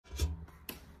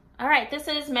All right, this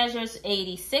is measures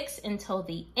 86 until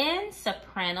the end,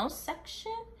 soprano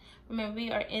section. Remember,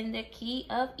 we are in the key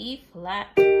of E flat.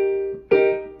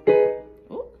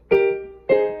 Ooh.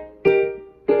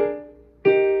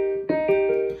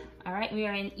 All right, we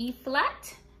are in E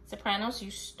flat. Sopranos, you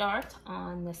start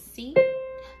on the C.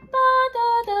 Ba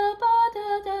da da ba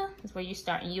da da. That's where you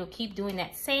start, and you'll keep doing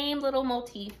that same little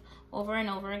motif over and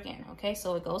over again. Okay,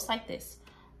 so it goes like this: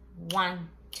 1,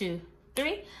 2,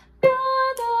 3. Ba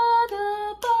da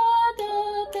da ba da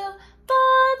da ba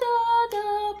da da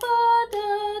ba da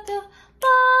da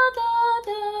ba da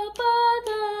da ba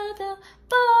da da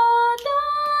ba da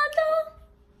da.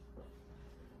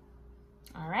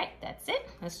 All right, that's it.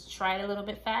 Let's try it a little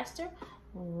bit faster.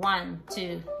 1,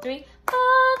 2, 3. Ba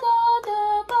da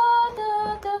da ba da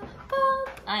da ba.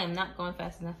 I am not going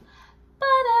fast enough. Ba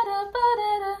da da ba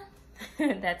da da.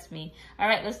 That's me. All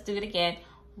right, let's do it again.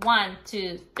 1,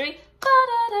 2, 3. Ba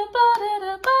da da ba da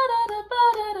da ba da da ba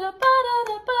da da ba da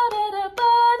da ba da da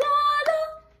ba da da.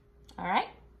 All right,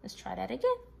 let's try that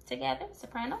again together.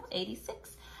 Soprano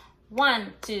 86.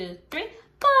 1, 2, 3.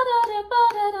 Ba da da ba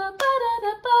da da ba da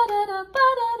da ba da da ba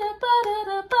da da ba da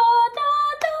da ba da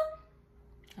da.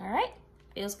 All right,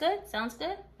 feels good, sounds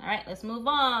good. All right, let's move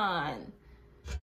on.